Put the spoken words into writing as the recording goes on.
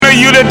honor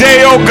you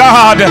today, oh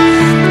God.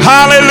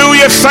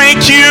 Hallelujah.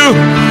 Thank you.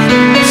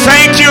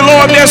 Thank you,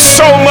 Lord. There's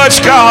so much,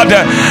 God,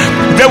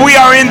 that we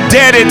are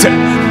indebted.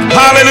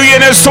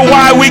 Hallelujah. And as to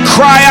why we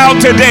cry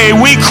out today.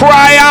 We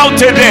cry out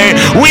today.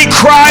 We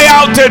cry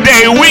out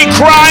today. We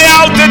cry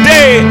out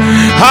today.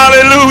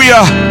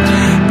 Hallelujah.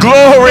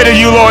 Glory to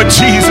you, Lord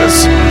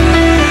Jesus.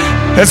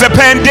 As a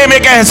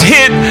pandemic has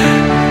hit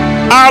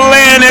our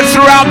land and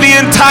throughout the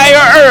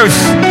entire earth,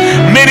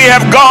 many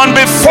have gone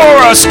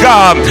before us,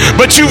 God,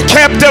 but you've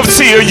kept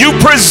us here. You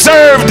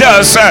preserved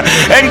us.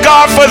 And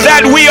God, for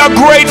that we are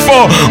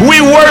grateful. We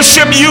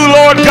worship you,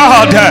 Lord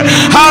God.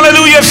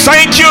 Hallelujah.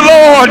 Thank you,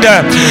 Lord.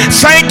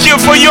 Thank you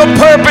for your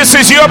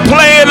purposes. Your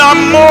plan are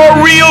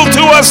more real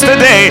to us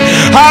today.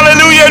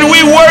 Hallelujah. And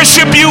we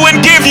worship you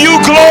and give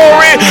you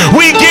glory.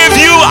 We give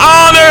you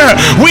honor.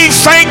 We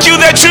thank you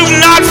that you've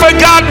not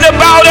forgotten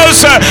about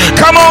us.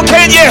 Come on,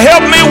 can you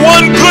help me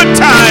one good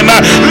time?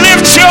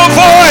 Lift your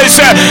voice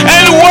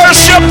and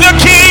worship the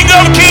King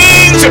of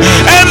Kings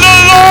and the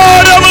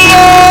Lord of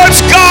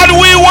Lords. God,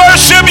 we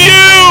worship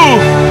you.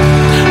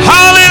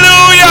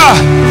 Hallelujah.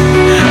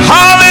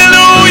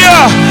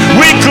 Hallelujah.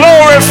 We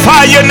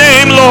glorify your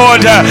name,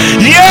 Lord.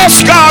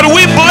 Yes, God,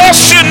 we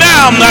bless you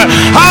now.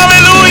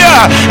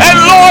 Hallelujah. And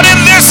Lord, in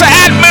this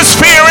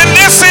atmosphere, in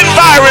this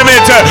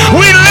environment,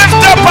 we lift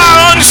up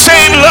our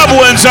unsaved loved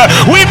ones.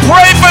 We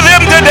pray for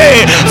them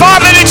today,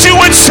 Father, that you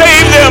would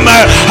save them.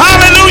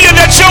 Hallelujah.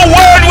 That your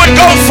word would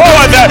go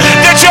forth,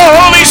 that your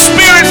Holy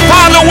Spirit,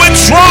 Father, would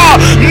draw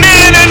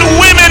men and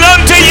women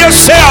unto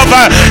yourself.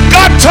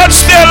 God,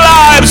 touch their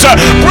lives.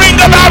 Bring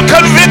about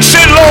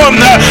conviction, Lord.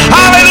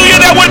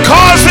 Hallelujah. That would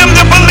cause them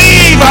to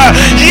believe.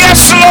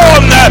 Yes,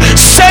 Lord.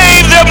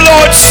 Save them,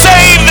 Lord.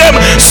 Save them.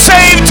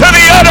 Save to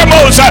the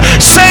uttermost.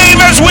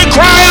 Save as we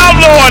cry out,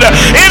 Lord,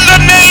 in the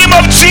name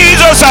of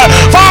Jesus.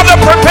 Father,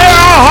 prepare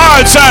our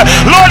hearts,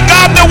 Lord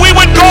God, that we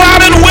would go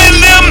out and win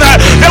them,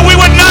 that we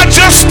would not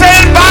just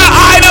stand by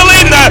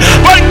idling,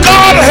 but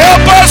God,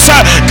 help us.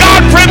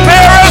 God,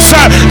 prepare us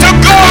to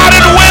go out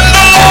and win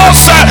the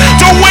lost,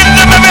 to win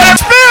them. The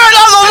Spirit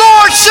of the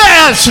Lord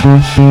says,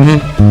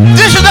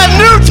 this is a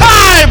new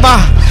time.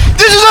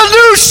 This is a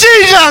new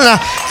season.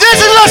 This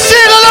is a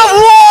season of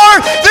war.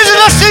 This is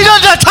a season,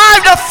 a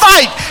time to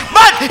fight.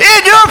 But in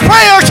your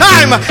prayer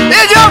time,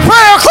 in your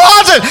prayer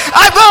closet,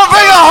 I'm going to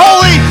bring a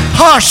holy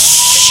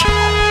hush.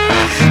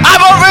 I'm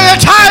going to bring a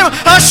time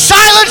of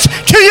silence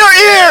to your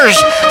ears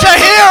to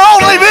hear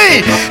only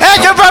me and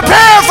to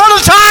prepare for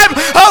the time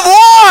of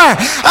war.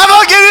 I'm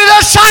going to give you the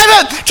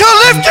assignment to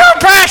lift your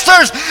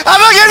pastors. I'm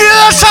going to give you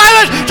the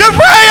assignment to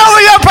pray over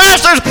your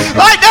pastors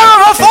like never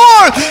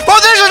before. For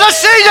this is a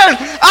season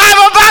I'm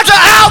about to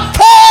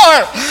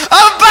outpour.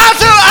 I'm about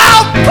to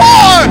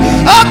outpour.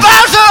 I'm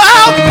about to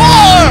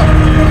outpour.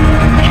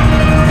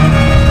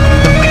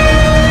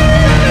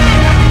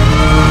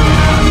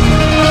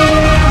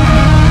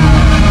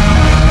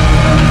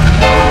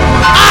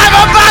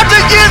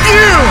 Give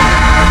you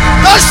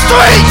the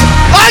strength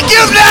like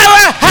you've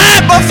never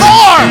had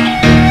before.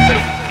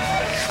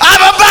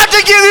 I'm about to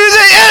give you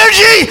the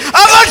energy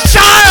of a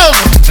child,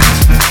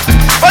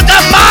 but the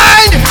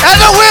mind and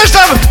the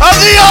wisdom of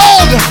the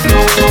old.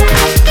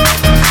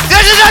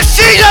 This is a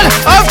season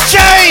of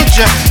change.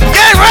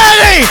 Get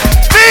ready.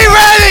 Be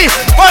ready.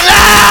 For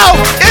now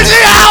is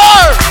the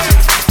hour.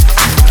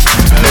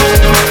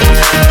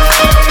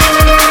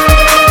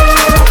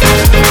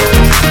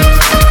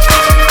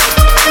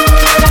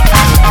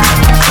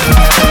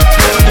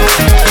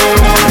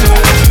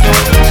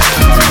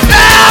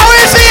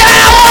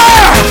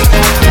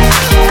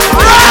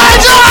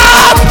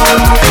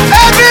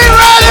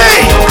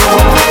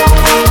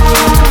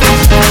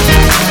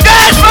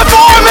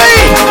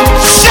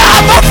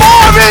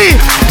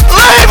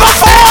 Lay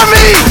before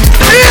me,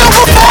 kneel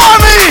before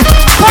me,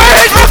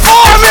 praise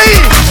before me.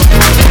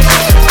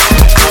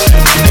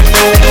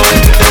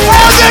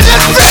 For this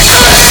is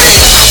victory.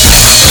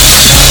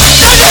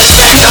 This is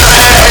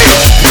victory.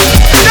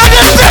 This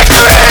is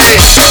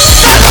victory.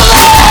 And the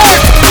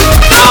Lord,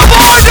 no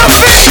more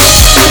defeat.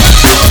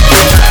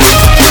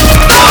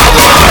 No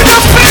more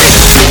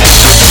defeat.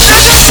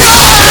 This is your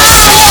hour.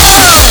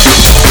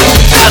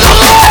 And the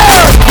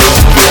Lord.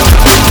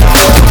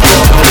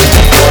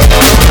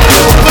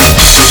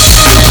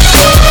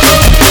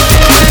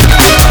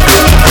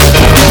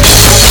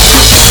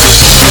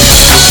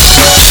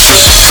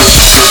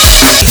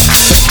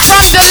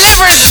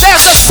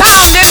 There's a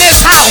sound in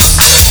this house,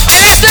 and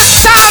as this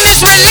sound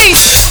is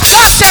released,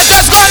 God says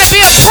there's going to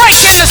be a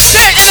break in the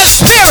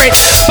spirit,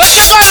 but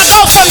you're going to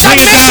go from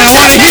dimension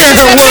to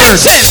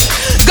dimension.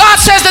 God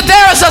says that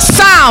there is a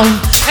sound,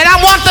 and I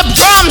want the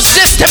drums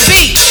just to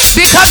beat,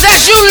 because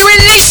as you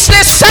release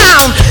this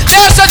sound,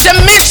 there's a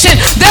dimension,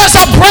 there's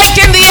a break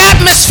in the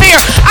atmosphere.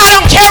 I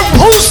don't care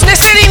who's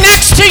sitting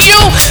next to you.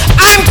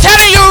 I'm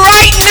telling you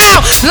right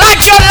now,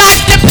 like your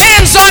life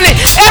depends on it.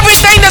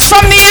 Everything that's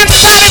from the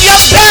inside of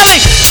your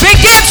belly,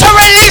 begin to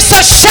release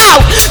a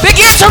shout.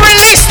 Begin to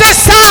release this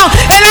sound,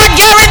 and I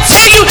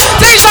guarantee you,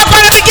 things are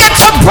going to begin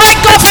to break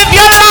off of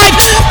your life.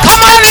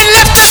 Come on and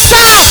lift the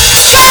sound.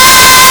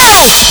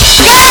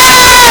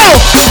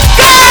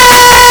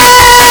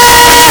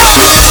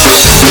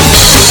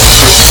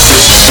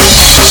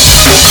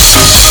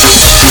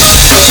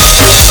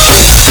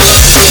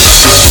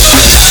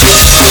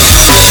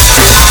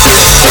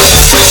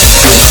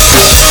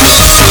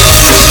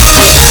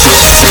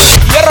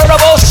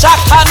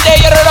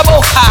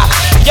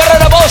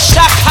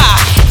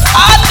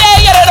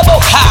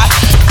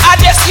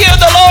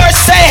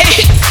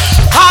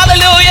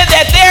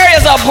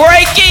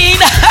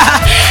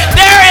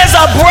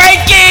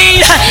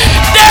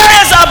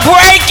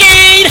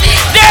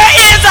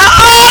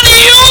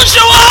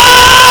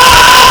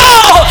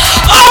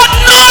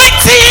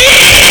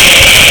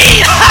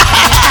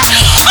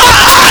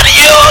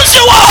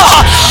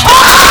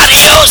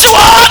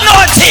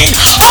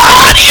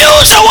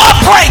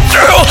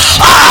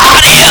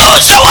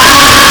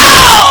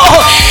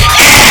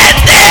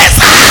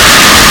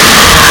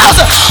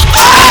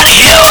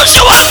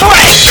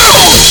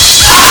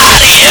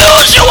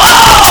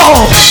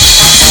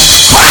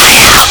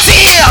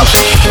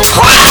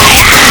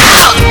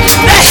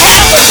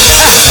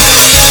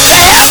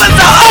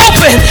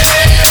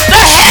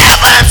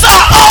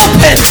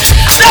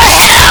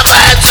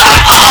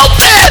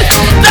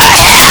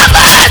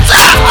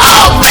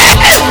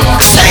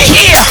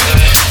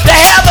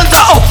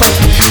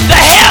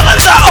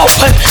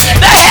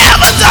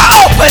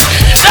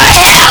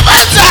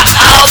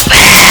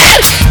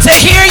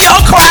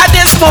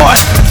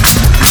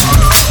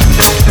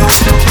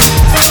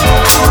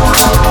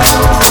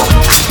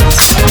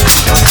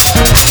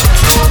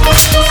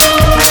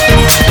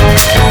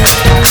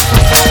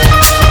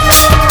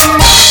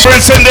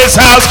 deliverance in this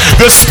house.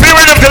 The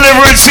spirit of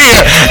deliverance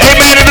here.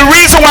 Amen. And the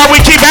reason why we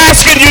keep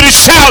asking you to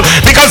shout,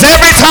 because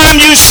every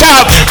time you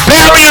shout,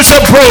 barriers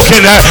are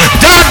broken.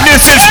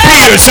 Darkness is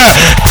pierced.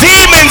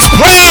 Demons'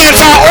 plans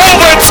are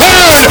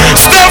overturned.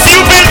 Stuff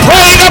you've been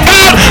praying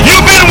about,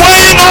 you've been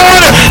waiting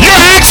on,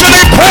 you're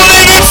actually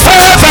pulling it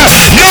forth.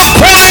 You're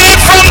pulling it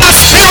from the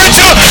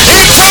spiritual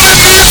into the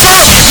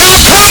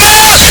natural. Now come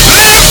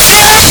on. Let's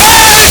shout.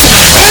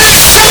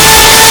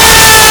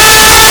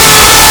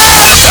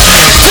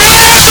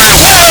 Let's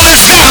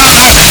shout.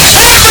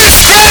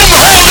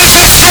 Stronghold is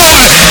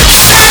gone. Every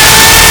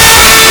stronghold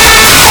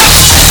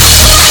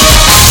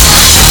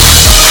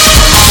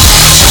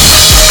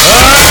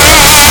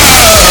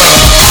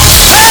is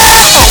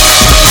destroyed.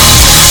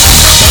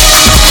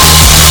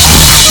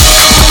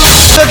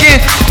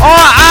 Looking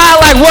all eye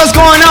like what's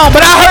going on,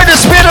 but I heard the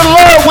Spirit of the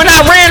Lord when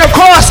I ran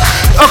across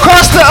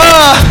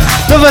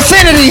the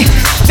vicinity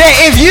that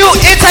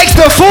it takes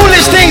the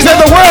foolish things of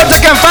the world to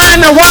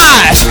confine the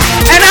wise.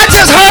 And I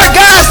just heard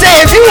God say,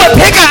 if you would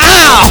pick an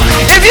aisle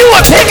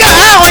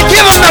and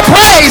give him the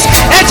praise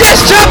and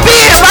just jump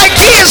in like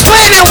kids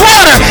playing in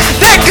water,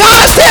 that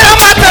God said, I'm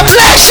about to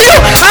bless you,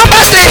 I'm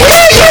about to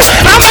heal you,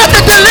 I'm about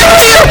to deliver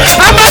you,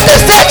 I'm about to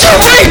set you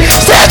free,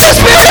 said the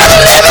Spirit of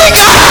the living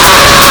God.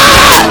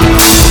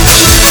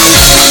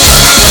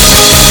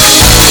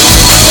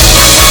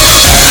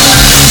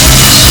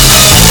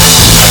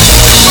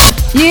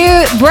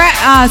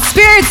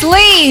 Spirits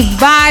leave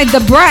by the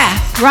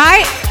breath,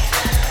 right?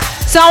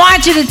 So I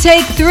want you to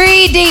take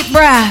 3 deep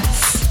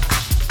breaths.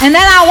 And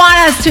then I want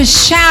us to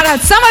shout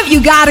out. Some of you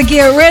got to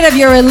get rid of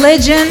your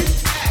religion.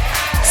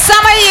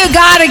 Some of you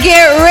got to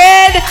get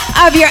rid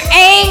of your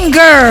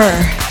anger.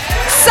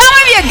 Some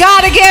of you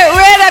got to get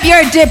rid of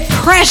your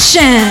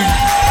depression.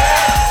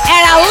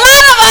 And a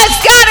lot of us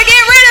got to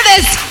get rid of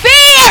this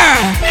fear.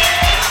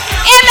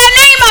 In the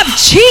name of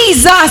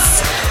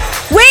Jesus.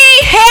 We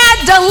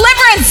had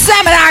deliverance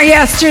seminar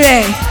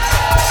yesterday.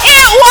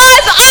 It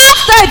was off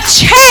the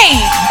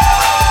chain.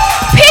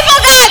 People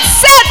got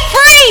set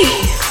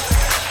free.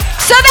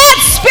 So that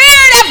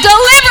spirit of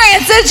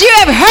deliverance, as you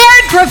have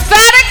heard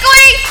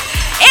prophetically,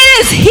 it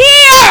is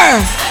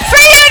here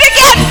for you to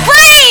get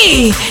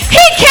free.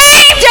 He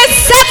came to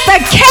set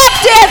the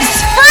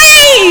captives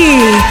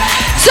free.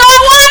 So I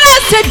want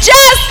us to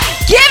just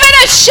give it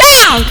a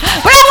shout.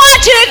 But I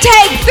want you to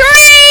take 3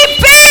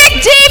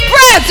 big deep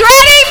breaths.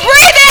 Ready?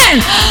 Breathe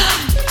in.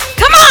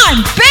 Come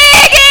on.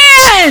 Big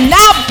in.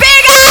 Now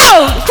big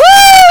out.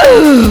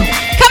 Woo.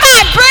 Come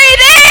on.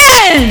 Breathe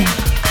in.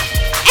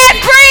 And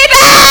breathe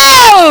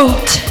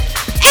out.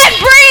 And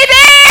breathe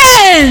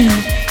in.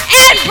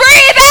 And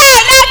breathe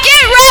out. Now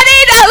get ready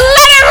to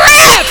let it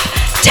rip.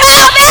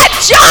 Tell that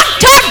junk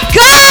to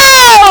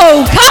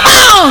go. Come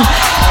on.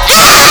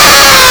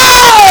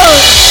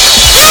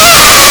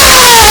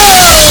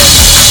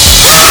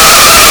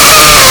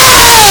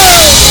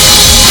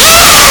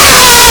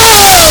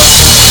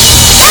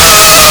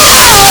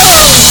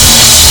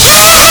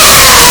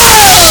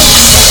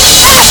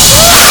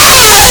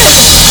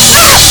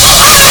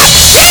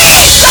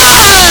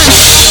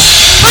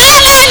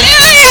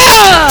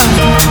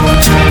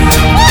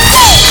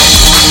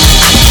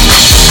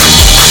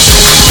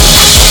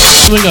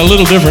 A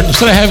little different.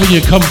 Instead of having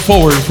you come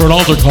forward for an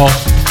altar call,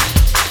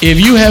 if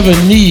you have a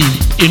need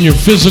in your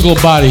physical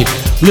body,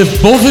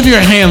 lift both of your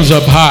hands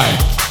up high.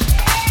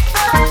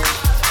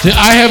 Say,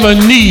 I have a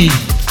need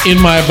in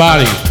my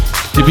body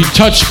to be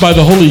touched by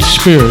the Holy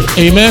Spirit.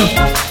 Amen.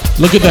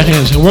 Look at the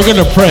hands, and we're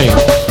going to pray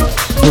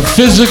for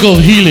physical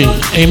healing.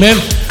 Amen.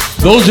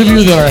 Those of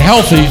you that are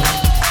healthy,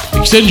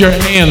 extend your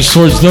hands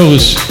towards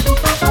those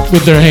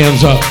with their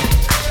hands up,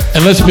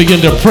 and let's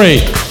begin to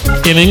pray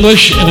in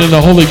English and in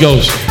the Holy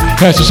Ghost.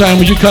 Pastor Simon,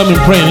 would you come and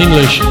pray in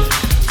English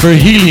for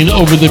healing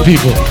over the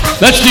people?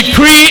 Let's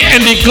decree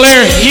and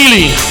declare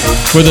healing,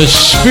 for the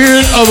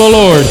Spirit of the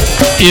Lord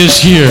is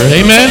here.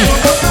 Amen.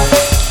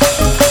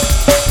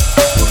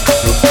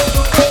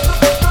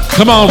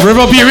 Come on, rev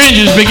up your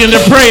engines, begin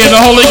to pray in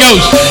the Holy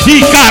Ghost.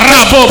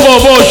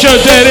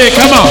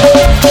 Come on.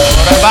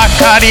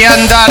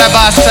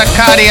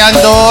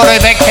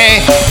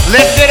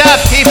 Lift it up,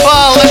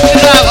 people. Lift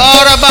it up.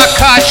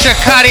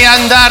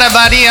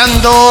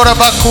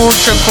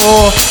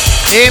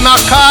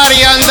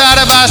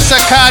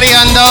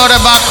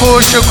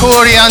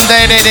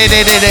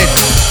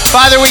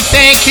 Father, we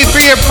thank you for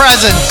your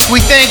presence. We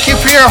thank you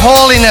for your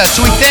holiness.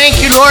 We thank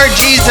you, Lord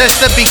Jesus,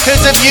 that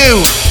because of you,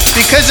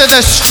 because of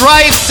the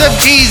stripes of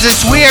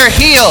Jesus, we are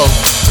healed.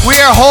 We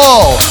are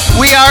whole.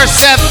 We are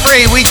set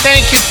free. We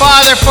thank you,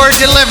 Father, for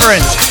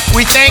deliverance.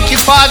 We thank you,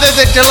 Father,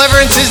 that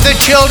deliverance is the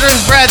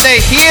children's bread. The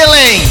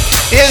healing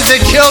is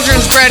the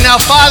children's bread. Now,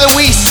 Father,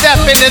 we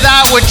step into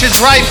that which is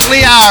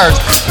rightfully ours.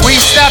 We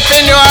step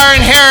into our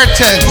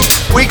inheritance.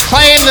 We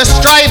claim the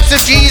stripes of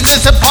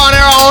Jesus upon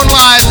our own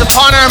lives,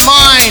 upon our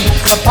mind,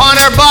 upon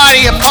our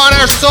body, upon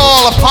our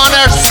soul, upon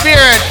our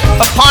spirit,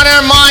 upon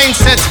our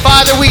mindsets.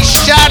 Father, we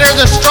shatter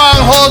the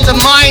strongholds of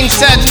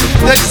mindsets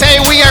that say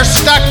we are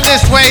stuck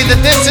this way,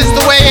 that this is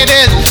the way it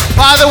is.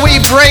 Father,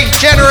 we break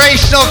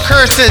generational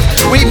curses.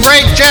 We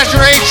break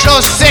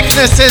generational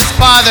sicknesses,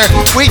 Father.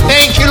 We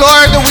thank you,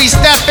 Lord, that we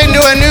step into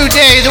a new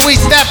day, that we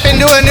step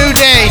into a new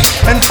day.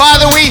 And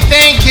Father, we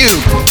thank you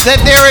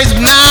that there is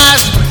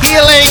mass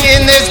healing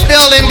in this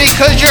building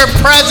because your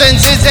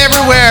presence is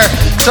everywhere.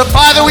 So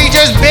Father, we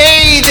just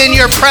bathe in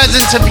your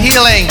presence of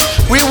healing.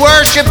 We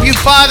worship you,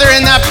 Father,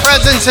 in that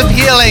presence of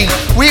healing.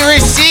 We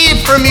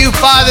receive from you,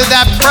 Father,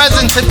 that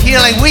presence of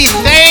healing. We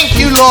thank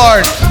you,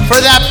 Lord, for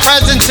that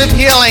presence of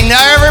healing.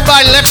 Now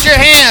everybody lift your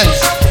hands.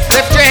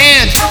 Lift your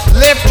hands.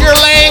 Lift your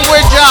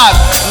language up.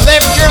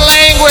 Lift your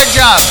language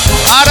up.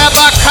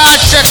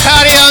 Arabakasha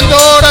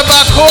kariandora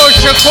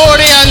bakosha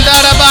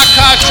koriandara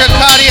bakasha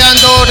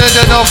kariandora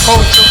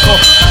dodokosha.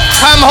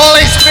 Come,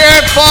 Holy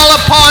Spirit, fall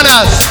upon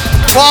us.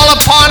 Fall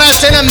upon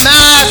us in a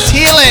mass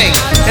healing.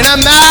 In a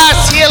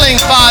mass healing,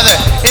 Father.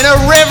 In a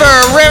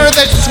river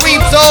that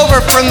sweeps over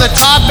from the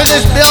top of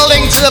this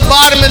building to the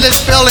bottom of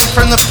this building,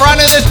 from the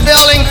front of this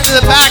building to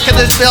the back of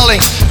this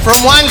building, from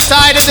one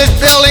side of this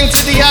building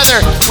to the other.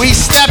 We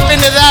step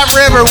into that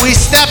river. We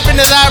step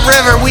into that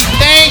river. We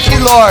thank you,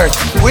 Lord.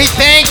 We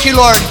thank you,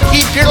 Lord.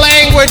 Keep your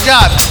language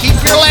up.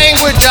 Keep your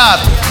language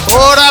up.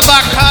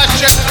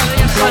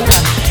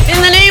 In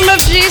the name of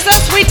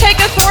Jesus, we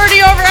take authority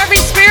over every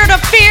spirit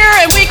of fear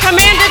and we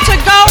command it to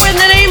go in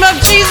the name of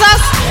Jesus.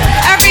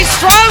 Every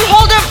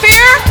stronghold of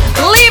fear,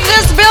 leave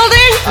this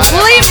building,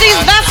 leave these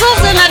vessels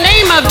in the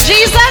name of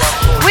Jesus.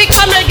 We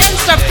come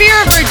against a fear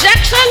of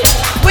rejection.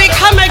 We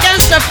come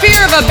against a fear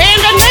of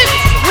abandonment.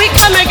 We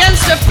come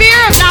against a fear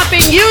of not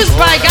being used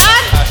by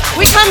God.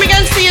 We come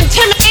against the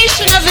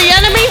intimidation of the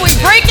enemy. We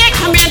break it,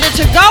 command it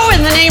to go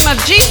in the name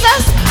of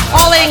Jesus.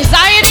 All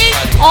anxiety,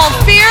 all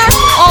fear,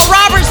 all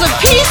robbers of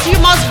peace, you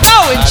must go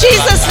in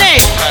Jesus'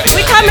 name.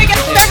 We come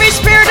against every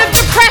spirit of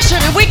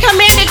depression and we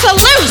command it to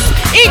loose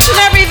each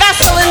and every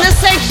vessel in this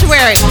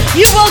sanctuary.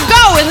 You will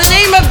go in the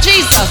name of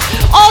Jesus.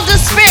 All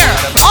despair,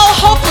 all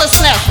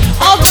hopelessness,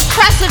 all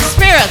depressive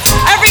spirits,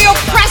 every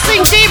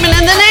oppressing demon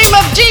in the name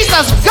of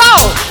Jesus, go!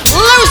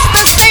 Loose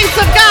the saints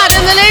of God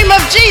in the name of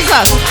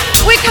Jesus.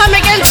 We come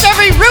against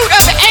every root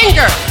of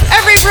anger,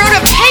 every root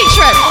of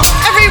hatred,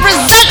 every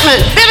resentment,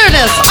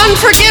 bitterness,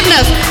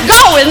 unforgiveness.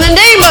 Go in the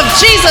name of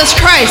Jesus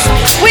Christ.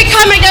 We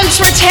come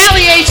against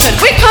retaliation.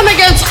 We come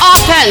against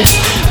offense.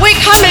 We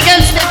come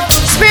against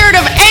the spirit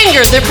of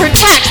anger that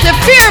protects, the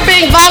fear of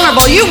being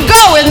vulnerable. You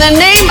go in the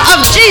name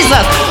of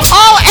Jesus.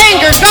 All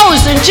anger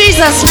goes in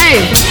Jesus'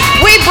 name.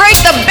 We break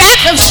the back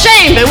of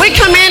shame and we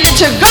command it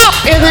to go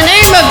in the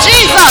name of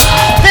Jesus.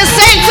 The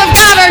saints of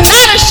God are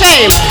not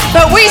ashamed,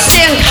 but we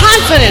stand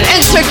confident and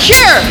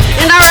secure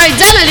in our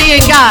identity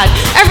in God.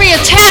 Every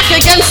attack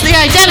against the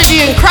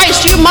identity in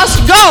Christ, you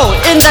must go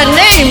in the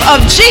name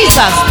of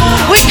Jesus.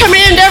 We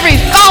command every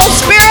foul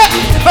spirit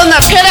from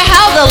the pit of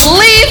hell to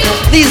leave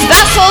these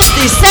vessels,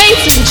 these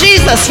saints, in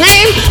Jesus'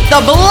 name.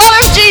 The blood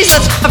of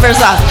Jesus covers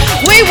us.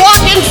 We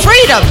walk in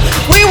freedom.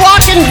 We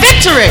walk in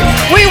victory.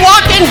 We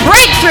walk in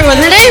breakthrough in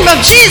the name of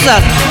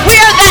Jesus. We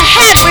are the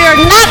head. We are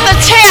not the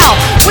tail.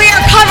 We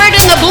are covered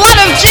in the blood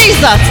of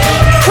Jesus.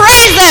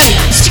 Praise Him.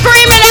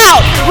 Scream it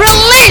out.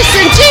 Release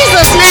in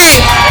Jesus'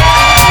 name.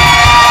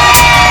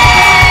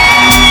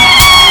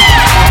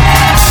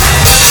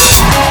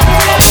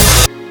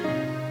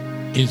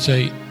 You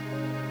say,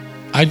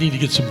 I need to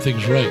get some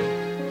things right.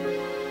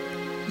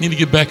 I need to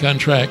get back on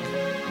track.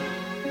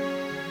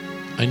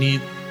 I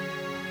need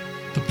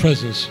the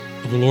presence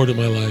of the Lord in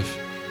my life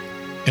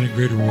in a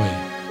greater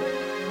way.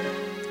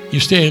 You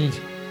stand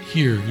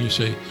here, you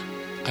say,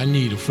 I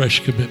need a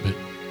fresh commitment.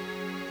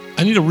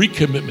 I need a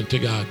recommitment to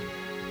God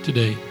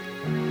today.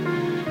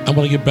 I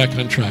want to get back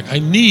on track. I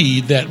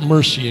need that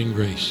mercy and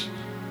grace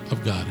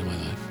of God in my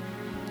life.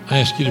 I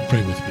ask you to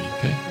pray with me,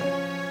 okay?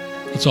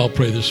 Let's all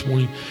pray this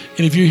morning.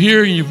 And if you're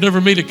here and you've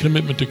never made a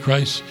commitment to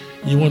Christ,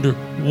 and you wonder,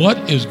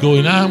 what is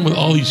going on with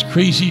all these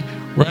crazy,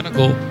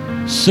 radical,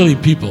 silly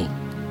people?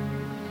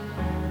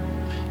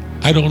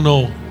 I don't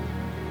know,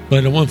 but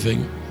I know one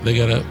thing. They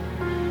got a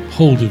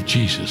hold of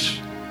Jesus.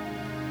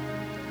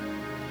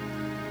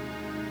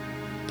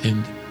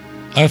 And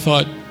I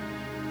thought,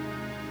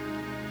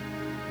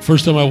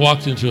 first time I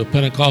walked into a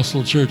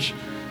Pentecostal church,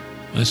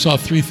 I saw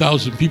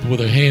 3,000 people with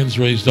their hands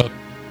raised up.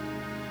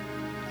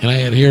 And I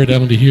had hair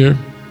down to here.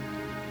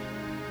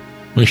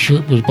 My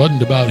shirt was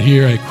buttoned about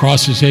here. I had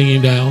crosses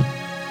hanging down.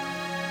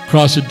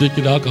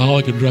 Cross-addicted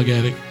alcoholic and drug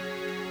addict.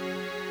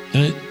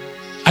 And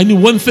I knew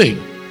one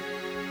thing.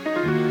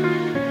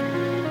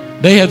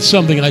 They had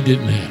something I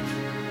didn't have.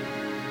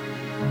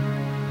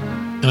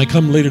 And I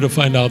come later to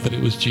find out that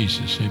it was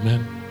Jesus.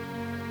 Amen.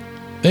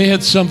 They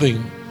had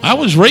something. I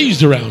was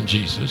raised around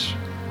Jesus.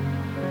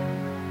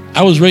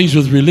 I was raised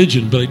with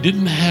religion, but I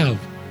didn't have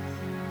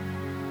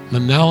the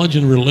knowledge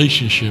and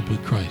relationship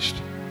with Christ.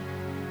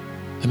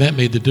 And that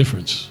made the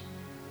difference.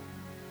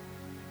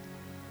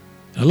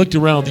 I looked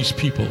around these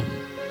people.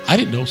 I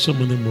didn't know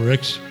some of them were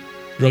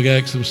ex-drug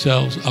addicts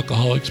themselves,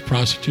 alcoholics,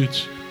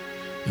 prostitutes.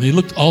 And they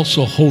looked all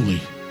so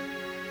holy.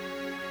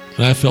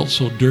 And I felt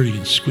so dirty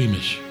and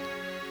squeamish.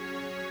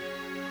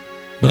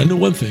 But I knew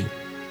one thing.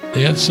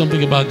 They had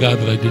something about God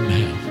that I didn't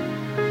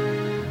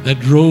have. That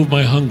drove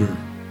my hunger.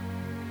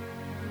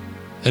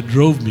 That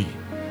drove me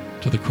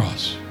to the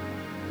cross.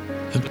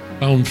 And I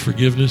found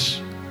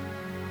forgiveness.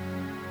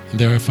 And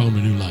there I found a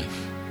new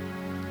life.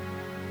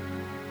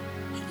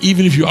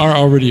 Even if you are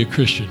already a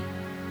Christian,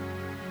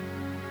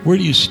 where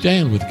do you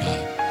stand with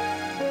God?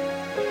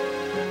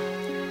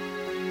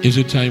 Is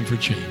it time for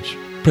change?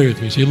 Pray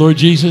with me. Say, Lord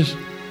Jesus,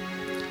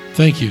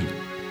 thank you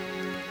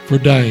for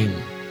dying,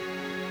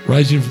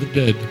 rising from the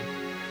dead.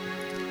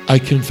 I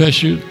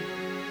confess you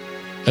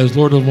as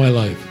Lord of my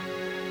life.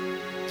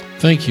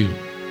 Thank you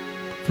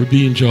for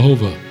being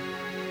Jehovah,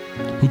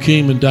 who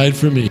came and died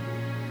for me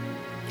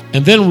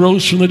and then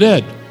rose from the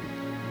dead.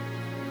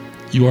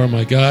 You are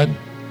my God,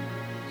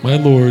 my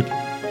Lord,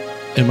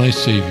 and my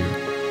Savior.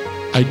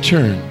 I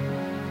turn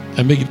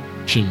and make an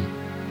action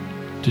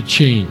to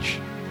change.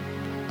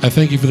 I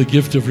thank you for the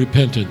gift of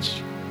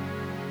repentance.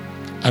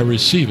 I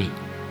receive it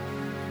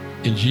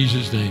in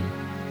Jesus' name.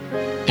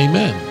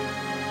 Amen.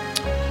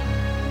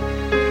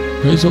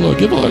 Praise the Lord.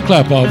 Give the Lord a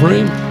clap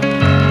offering.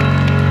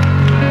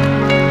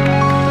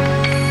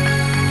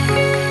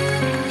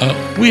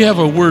 We have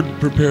a word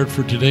prepared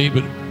for today,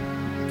 but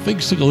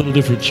things took a little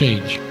different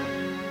change.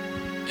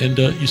 And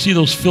you see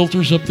those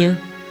filters up there?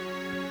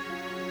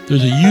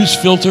 There's a used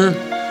filter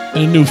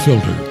and a new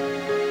filter.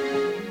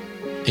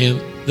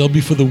 And they'll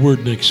be for the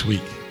word next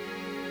week.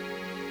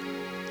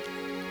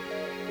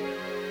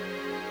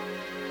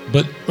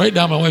 But right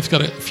now, my wife's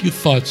got a few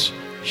thoughts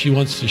she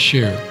wants to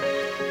share.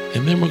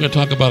 And then we're going to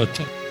talk about a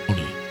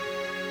testimony.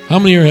 How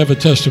many here have a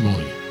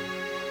testimony?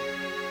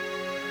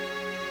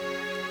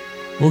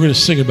 We're going to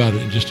sing about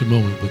it in just a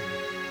moment. But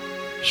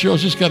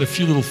Cheryl's just got a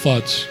few little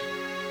thoughts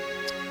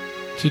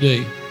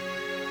today.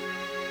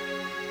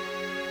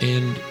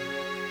 And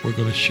we're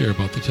going to share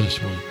about the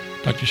testimony.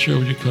 Dr. Cheryl,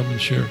 would you come and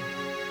share?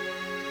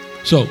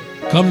 So,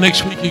 come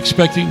next week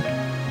expecting.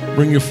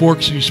 Bring your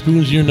forks and your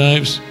spoons and your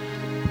knives.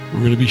 We're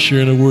going to be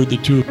sharing a word, the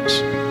two of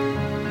us,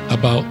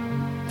 about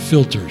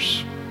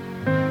filters.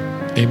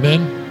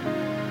 Amen?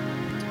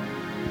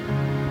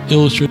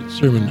 Illustrated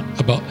sermon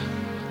about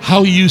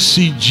how you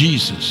see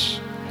Jesus.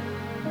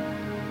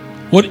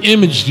 What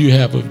image do you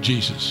have of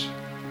Jesus?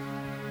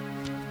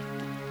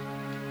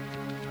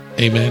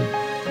 Amen.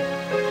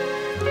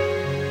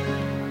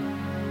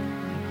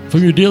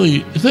 From your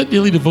daily, is that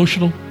daily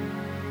devotional?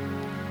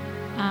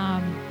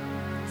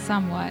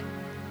 Somewhat.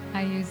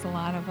 I use a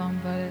lot of them,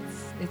 but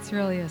it's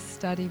really a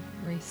study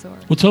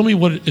resource. Well, tell me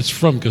what it's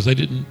from, because I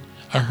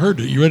heard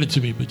it, you read it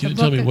to me, but you didn't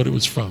tell me what it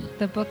was from.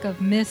 The Book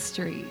of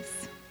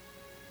Mysteries.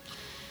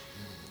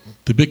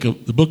 The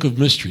Book of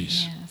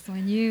Mysteries. Yes,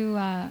 when you,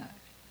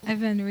 I've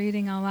been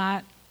reading a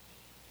lot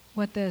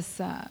what this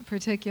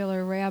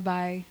particular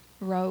rabbi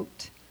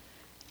wrote.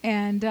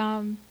 And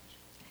can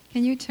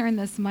you turn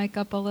this mic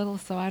up a little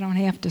so I don't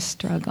have to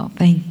struggle?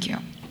 Thank you.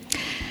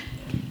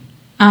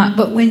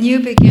 But when you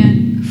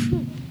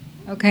begin,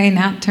 okay,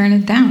 now turn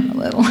it down a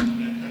little.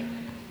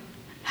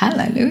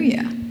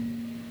 Hallelujah.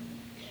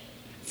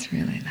 It's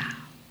really loud.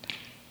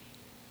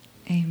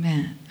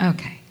 Amen.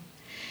 Okay.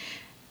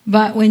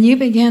 But when you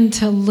begin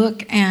to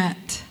look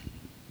at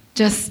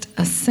just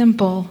a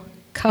simple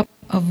cup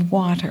of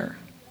water,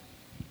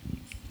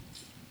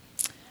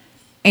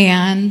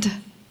 and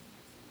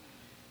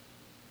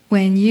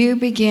when you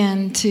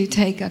begin to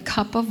take a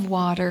cup of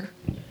water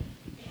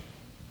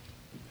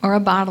or a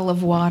bottle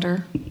of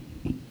water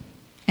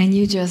and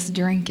you just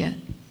drink it,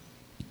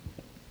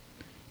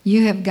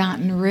 you have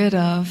gotten rid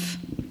of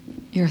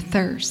your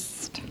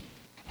thirst.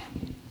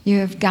 You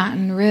have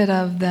gotten rid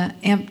of the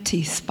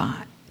empty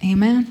spot.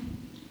 Amen?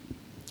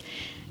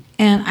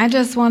 And I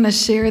just want to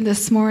share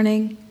this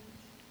morning,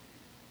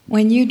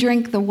 when you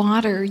drink the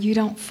water, you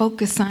don't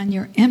focus on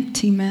your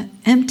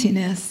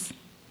emptiness.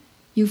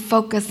 You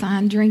focus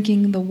on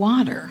drinking the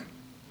water.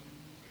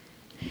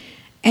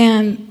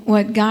 And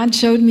what God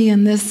showed me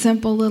in this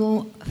simple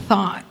little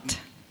thought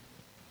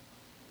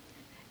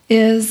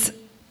is,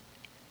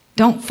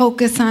 don't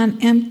focus on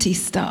empty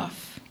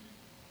stuff.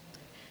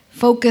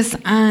 Focus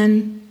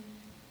on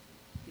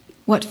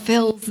what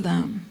fills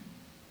them.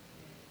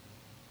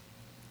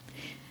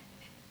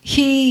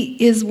 He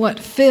is what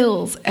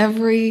fills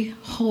every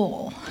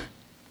hole.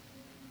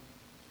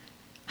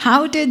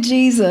 How did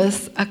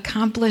Jesus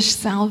accomplish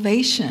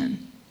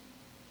salvation?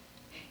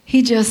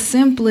 He just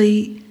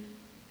simply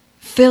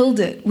filled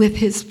it with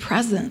his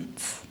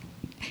presence.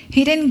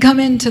 He didn't come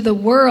into the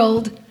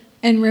world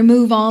and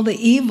remove all the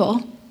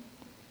evil,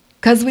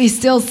 because we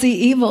still see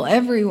evil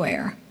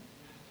everywhere.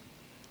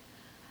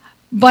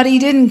 But he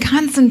didn't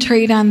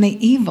concentrate on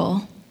the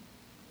evil.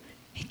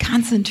 He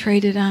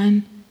concentrated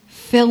on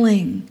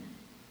filling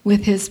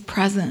with his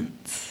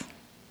presence.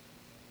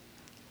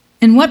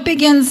 And what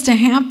begins to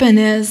happen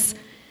is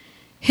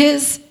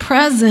his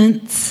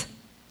presence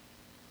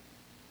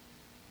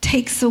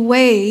takes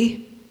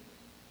away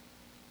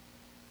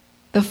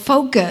the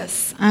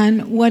focus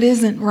on what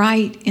isn't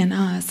right in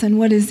us and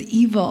what is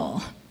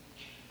evil.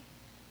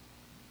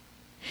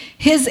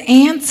 His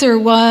answer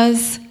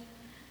was,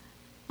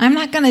 I'm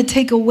not going to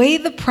take away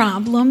the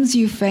problems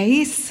you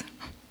face,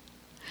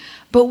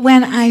 but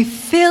when I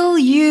fill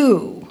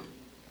you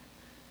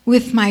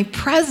with my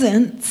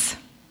presence,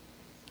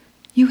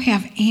 you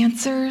have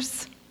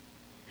answers.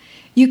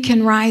 You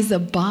can rise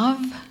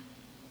above.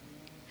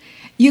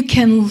 You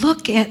can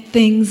look at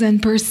things and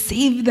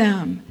perceive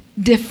them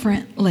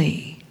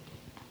differently.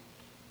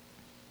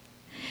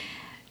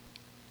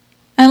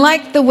 I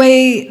like the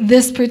way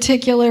this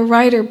particular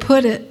writer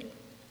put it.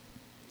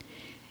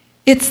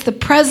 It's the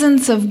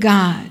presence of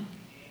God,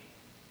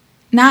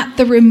 not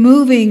the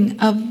removing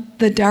of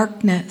the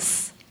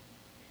darkness.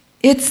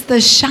 It's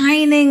the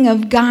shining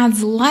of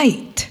God's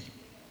light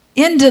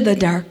into the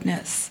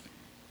darkness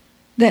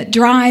that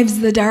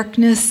drives the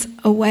darkness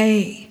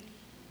away.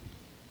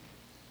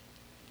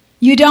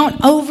 You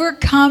don't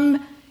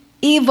overcome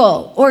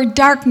evil or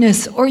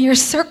darkness or your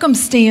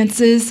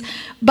circumstances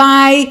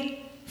by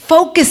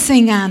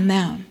focusing on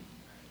them.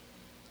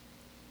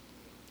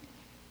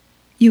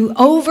 You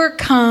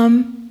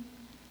overcome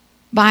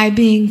by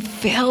being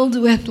filled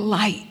with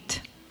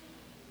light.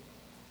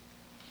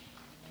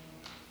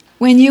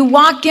 When you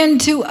walk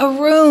into a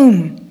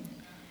room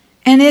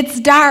and it's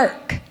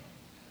dark,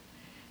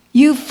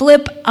 you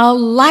flip a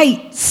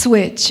light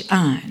switch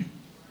on.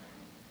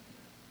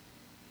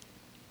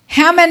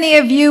 How many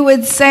of you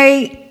would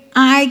say,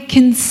 I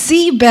can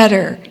see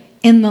better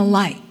in the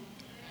light?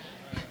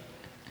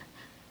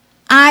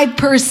 I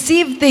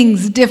perceive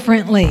things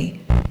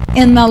differently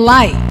in the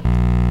light.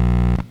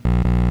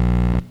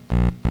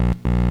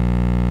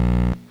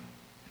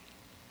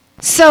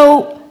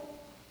 So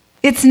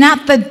it's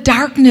not the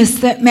darkness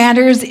that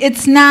matters.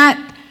 It's not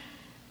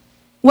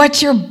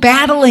what you're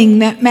battling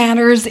that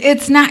matters.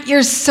 It's not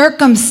your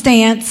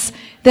circumstance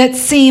that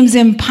seems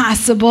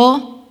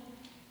impossible.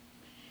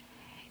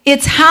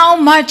 It's how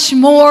much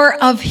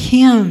more of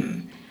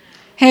Him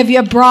have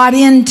you brought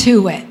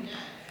into it?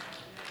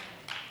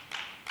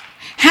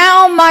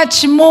 How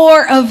much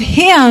more of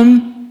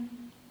Him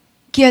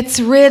gets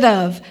rid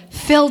of,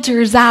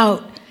 filters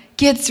out,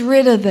 gets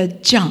rid of the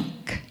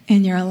junk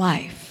in your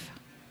life?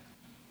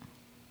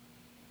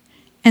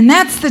 And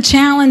that's the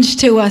challenge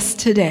to us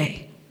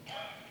today.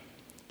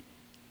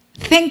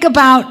 Think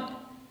about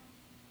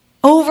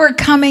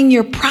overcoming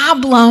your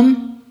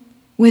problem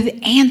with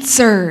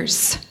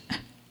answers.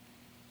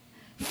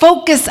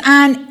 Focus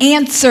on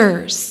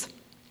answers.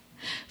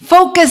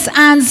 Focus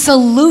on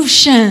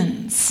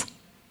solutions.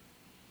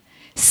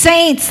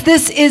 Saints,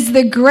 this is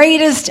the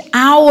greatest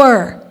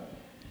hour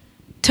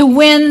to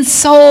win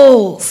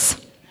souls.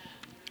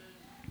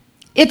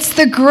 It's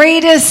the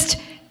greatest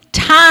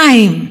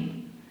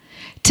time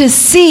to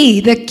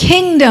see the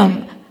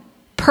kingdom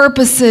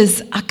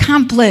purposes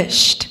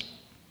accomplished.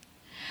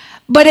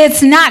 But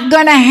it's not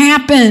going to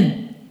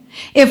happen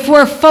if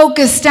we're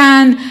focused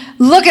on,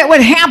 look at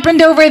what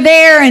happened over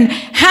there and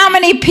how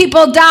many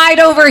people died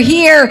over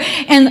here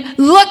and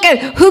look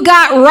at who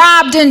got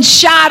robbed and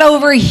shot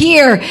over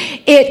here.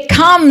 It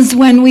comes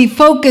when we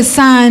focus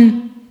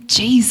on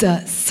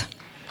Jesus.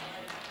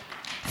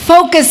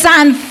 Focus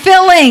on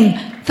filling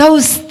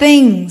those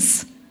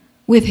things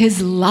with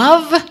His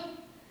love,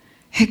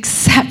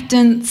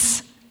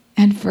 acceptance,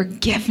 and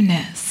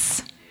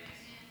forgiveness.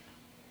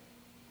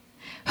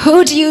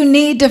 Who do you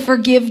need to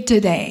forgive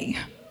today?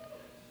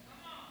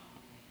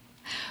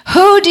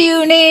 Who do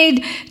you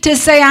need to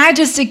say, I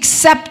just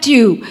accept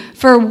you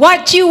for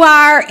what you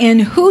are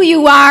and who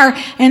you are,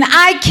 and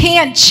I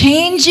can't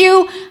change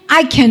you,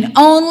 I can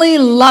only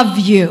love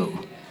you.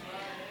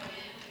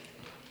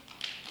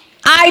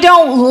 I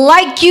don't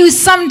like you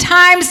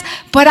sometimes,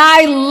 but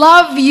I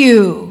love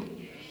you.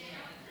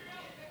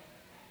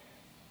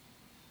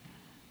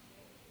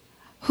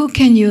 Who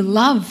can you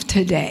love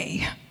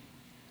today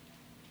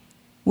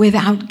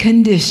without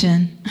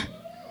condition?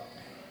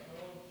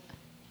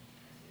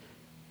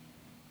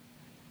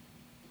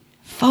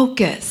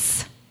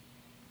 Focus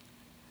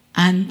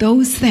on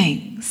those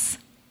things.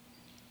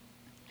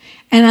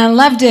 And I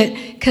loved it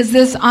because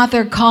this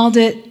author called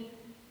it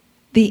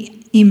the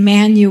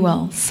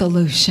Emmanuel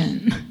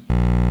solution.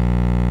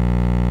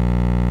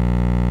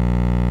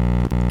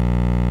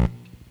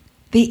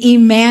 The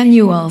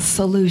Emmanuel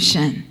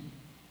solution.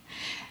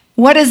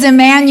 What does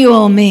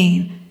Emmanuel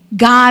mean?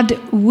 God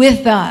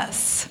with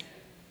us.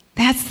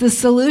 That's the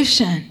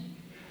solution.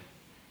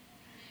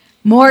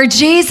 More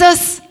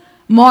Jesus,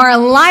 more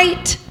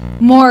light,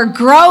 more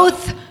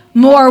growth,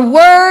 more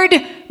word,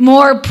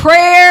 more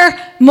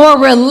prayer, more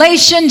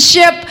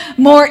relationship,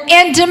 more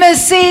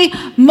intimacy,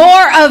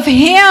 more of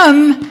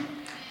Him.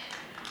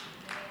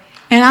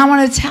 And I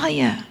want to tell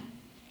you,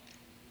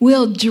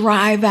 we'll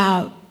drive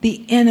out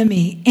the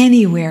enemy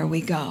anywhere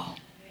we go.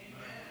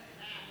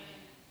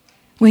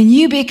 When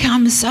you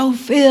become so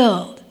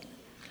filled,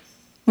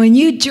 when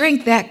you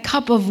drink that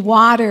cup of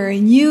water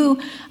and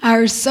you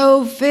are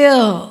so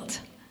filled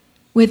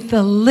with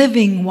the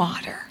living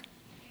water,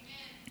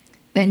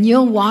 then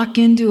you'll walk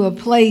into a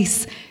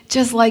place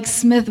just like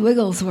Smith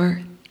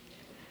Wigglesworth,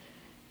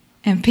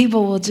 and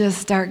people will just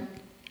start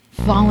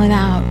falling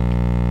out.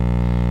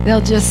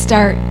 They'll just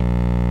start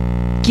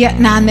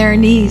getting on their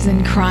knees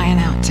and crying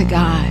out to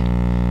God.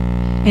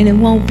 And it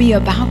won't be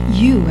about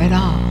you at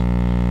all.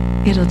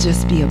 It'll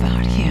just be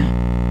about Him.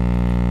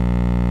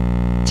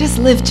 Just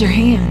lift your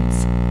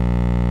hands.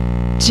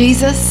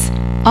 Jesus,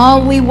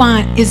 all we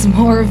want is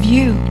more of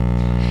you.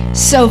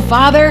 So,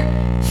 Father,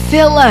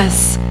 fill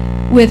us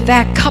with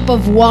that cup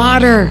of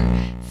water.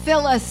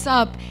 Fill us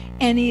up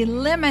and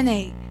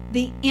eliminate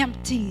the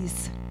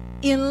empties.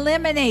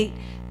 Eliminate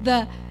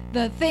the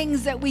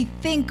things that we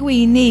think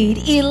we need.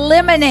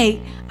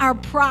 Eliminate our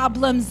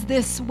problems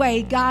this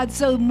way, God.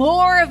 So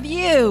more of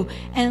you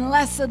and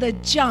less of the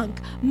junk.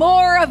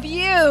 More of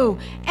you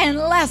and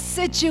less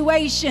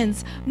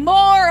situations.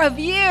 More of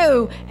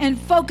you and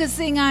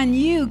focusing on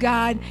you,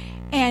 God.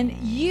 And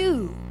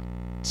you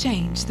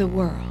change the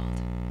world.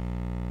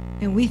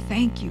 And we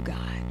thank you, God.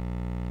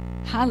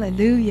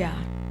 Hallelujah.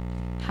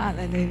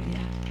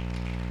 Hallelujah.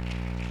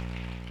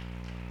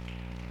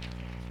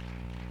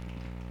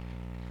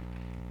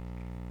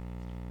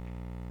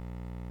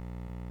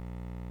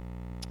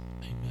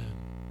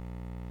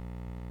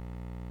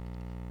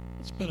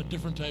 It's been a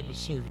different type of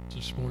service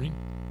this morning.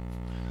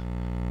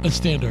 Let's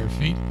stand to our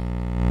feet.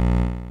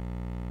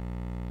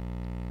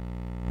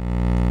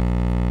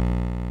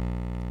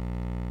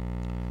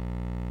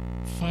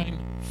 Find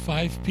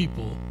 5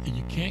 people, and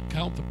you can't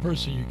count the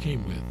person you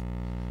came with,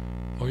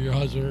 or your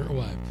husband or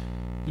wife.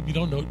 If you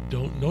don't know,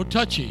 no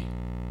touchy.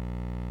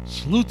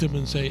 Salute them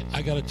and say,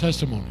 I got a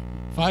testimony.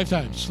 5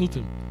 times, salute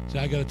them. Say,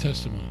 I got a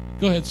testimony.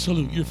 Go ahead,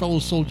 salute your fellow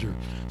soldier.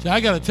 Say,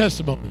 I got a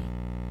testimony.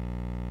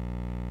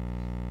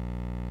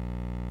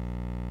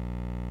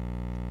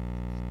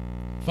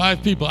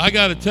 5 people, I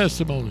got a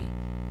testimony.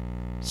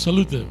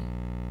 Salute them.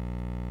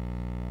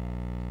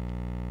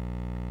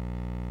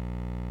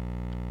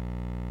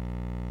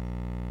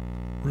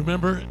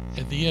 Remember,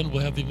 at the end,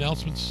 we'll have the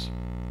announcements.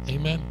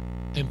 Amen.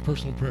 And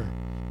personal prayer.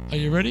 Are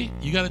you ready?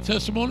 You got a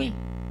testimony?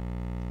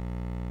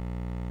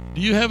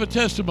 Do you have a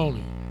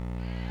testimony?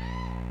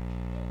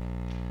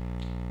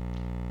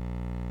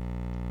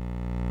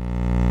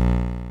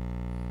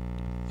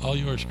 All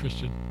yours,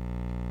 Christian.